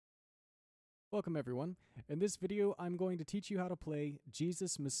Welcome everyone. In this video, I'm going to teach you how to play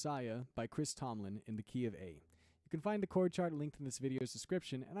Jesus Messiah by Tomlin in the key of A. You can find the chord chart linked in this video's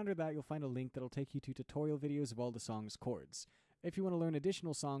description, and under that you'll find a link that'll take you to tutorial videos of all the song's chords. If you want to learn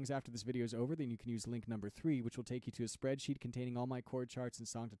additional songs after this video is over, then you can use link number 3, which will take you to a spreadsheet containing all my chord charts and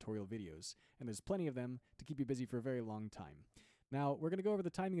song tutorial videos. And there's plenty of them to keep you busy for a very long time. Now, we're going to go over the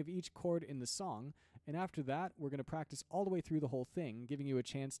timing of each chord in the song, and after that, we're going to practice all the way through the whole thing, giving you a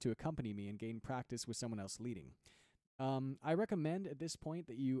chance to accompany me and gain practice with someone else leading. I recommend at this point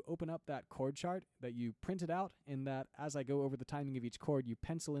that you open up that chord chart, that you print it out, and that as I go over the timing of each chord, you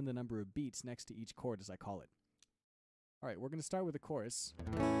pencil in the number of beats next to each chord as I call it. All right, we're going to start with the chorus,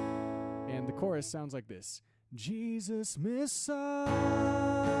 and the chorus sounds like this. Jesus Messiah,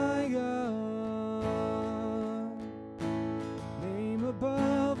 name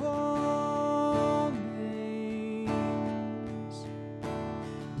above all names,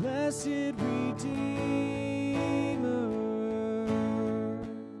 blessed Redeemer,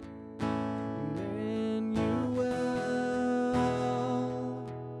 Emmanuel,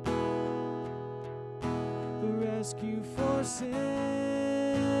 the rescue for sinners,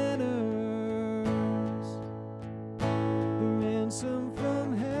 the ransom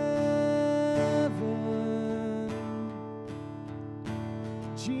from heaven,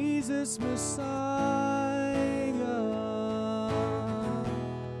 Jesus Messiah,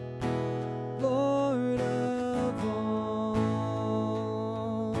 Lord of all.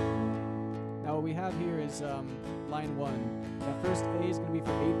 Now what we have here is line 1. That first A is going to be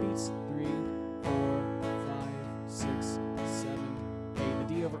for 8 beats. 3, 4, 5, 6, 7, 8.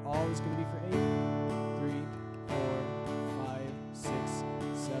 The D over all is going to be for 8. 3, 4, 5, 6,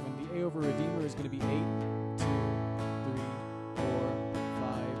 7. The A over Redeemer is going to be 8. 2, 3, 4,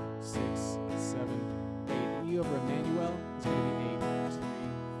 5, 6, 7, 8. The E over Emmanuel is going to be 8. 3,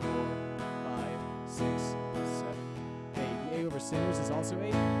 4, 5, 6, 7, 8. The A over sinners is also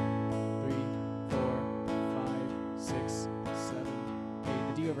 8. 3, 4, 5, 6, 7,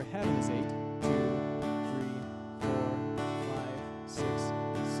 8. The D over heaven is 8. 2, 3, 4, 5, 6,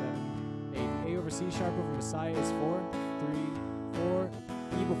 7, 8. The A over C sharp over Messiah is 4. 3, 4.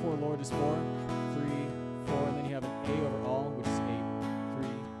 E before Lord is 4. 3, 4. And then you have an A over all, which is 8. 3,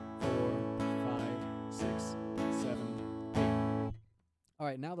 4, 5, 6, 7, 8. All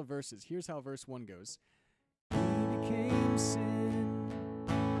right, now the verses. Here's how verse 1 goes. He became sin,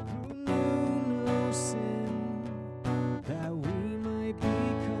 who knew no sin, that we might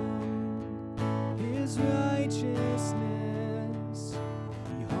become his righteousness.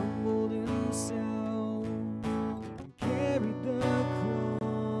 He humbled himself and carried the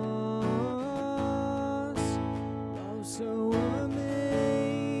cross. Love so amazing,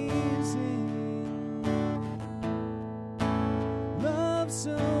 love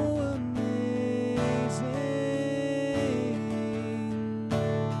so amazing.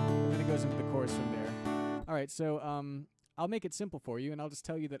 And then it goes into the chorus from there. All right, so I'll make it simple for you, and I'll just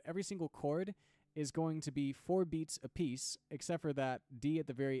tell you that every single chord is going to be 4 beats apiece, except for that D at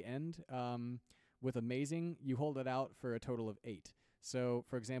the very end. With amazing, you hold it out for a total of 8. So,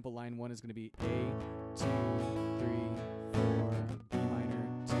 for example, line 1 is going to be A, 2, 3, 4, B minor,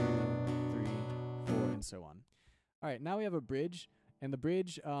 2, 3, 4, and so on. All right, now we have a bridge, and the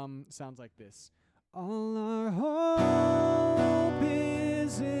bridge sounds like this. All our hope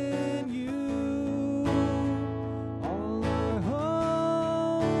is in you. All our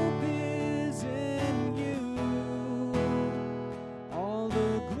hope is in you. All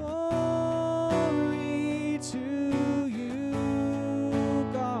the glory to you,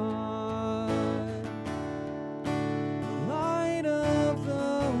 God, light of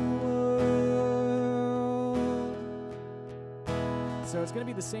the world. So it's going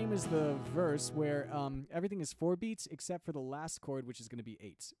to be the same as the verse, where everything is 4 beats except for the last chord, which is going to be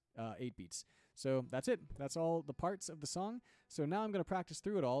 8 beats. So that's it. That's all the parts of the song. So now I'm going to practice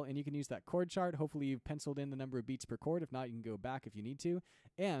through it all, and you can use that chord chart. Hopefully you've penciled in the number of beats per chord. If not, you can go back if you need to.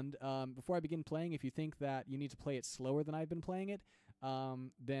 And before I begin playing, if you think that you need to play it slower than I've been playing it,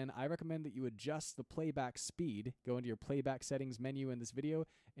 then I recommend that you adjust the playback speed. Go into your playback settings menu in this video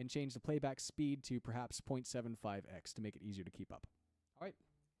and change the playback speed to perhaps 0.75x to make it easier to keep up. All right.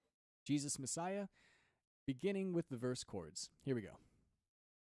 Jesus Messiah, beginning with the verse chords. Here we go.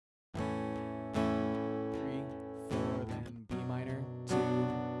 3, 4, then B minor, 2,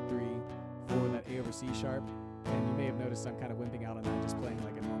 3, 4, that A over C sharp. And you may have noticed I'm kind of wimping out on that, just playing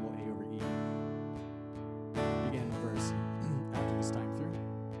like a normal A over E. Begin the verse after this time through.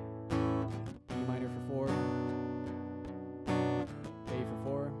 B minor for 4, A for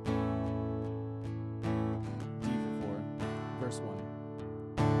 4, verse 1.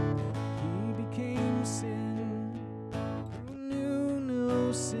 He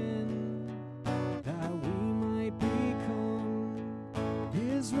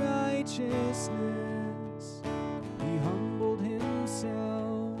righteousness. He humbled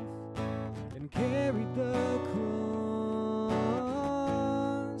himself and carried the cross.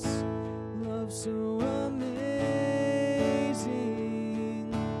 Love so amazing.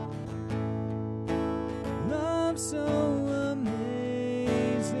 Love so amazing.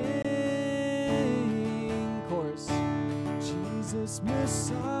 Chorus. Jesus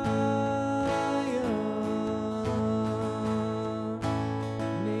Messiah,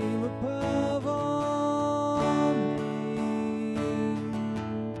 name above all names.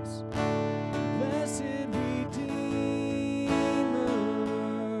 Blessed Redeemer,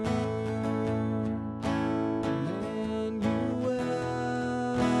 Emmanuel,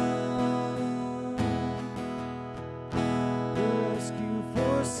 the rescue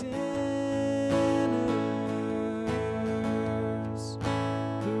for sinners,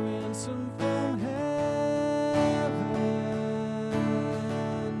 the ransom from heaven.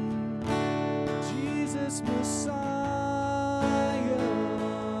 Jesus Messiah,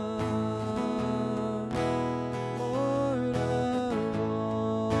 Lord of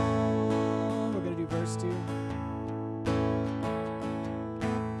all. We're going to do verse 2.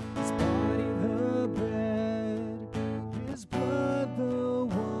 His body the bread, his blood the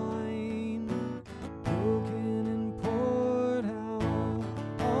wine, broken and poured out,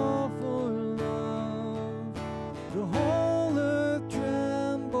 all for love. The whole earth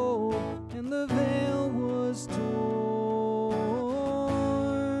trembled, and the veil was torn.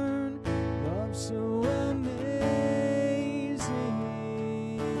 Love so amazing.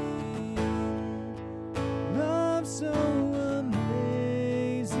 Love so amazing.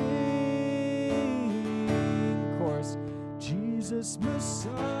 Chorus. Jesus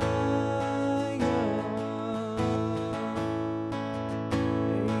Messiah,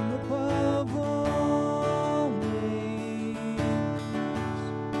 name above all names.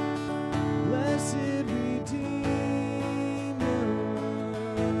 Blessed Redeemer,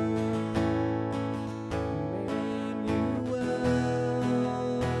 Emmanuel,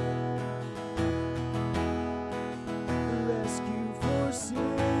 the rescue for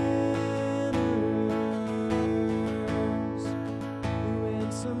sinners, the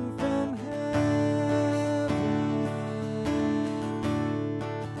ransom from heaven.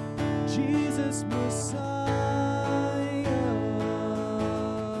 Jesus Messiah,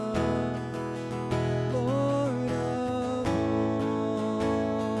 Lord of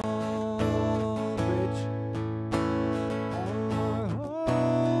all. Bridge. All our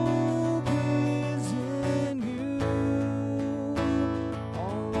hope is in you.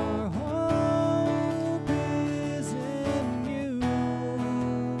 All our hope is in you.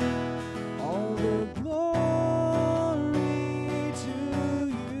 All the glory to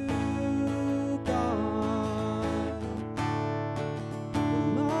you, God, the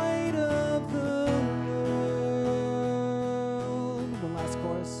light of the world. One last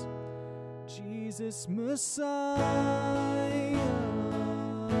chorus. Jesus Messiah,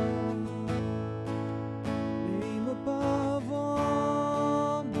 name above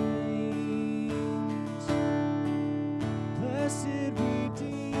all names. Blessed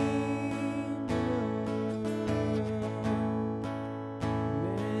Redeemer,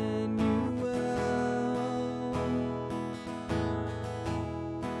 Emmanuel,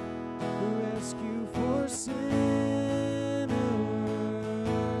 the rescue for sinners,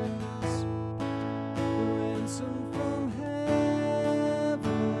 the ransom from heaven.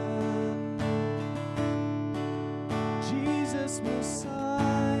 Jesus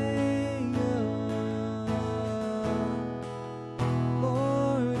Messiah,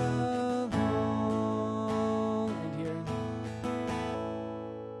 Lord of all. And here.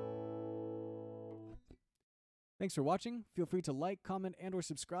 Thanks for watching. Feel free to like, comment, and/or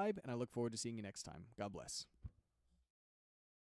subscribe, and I look forward to seeing you next time. God bless.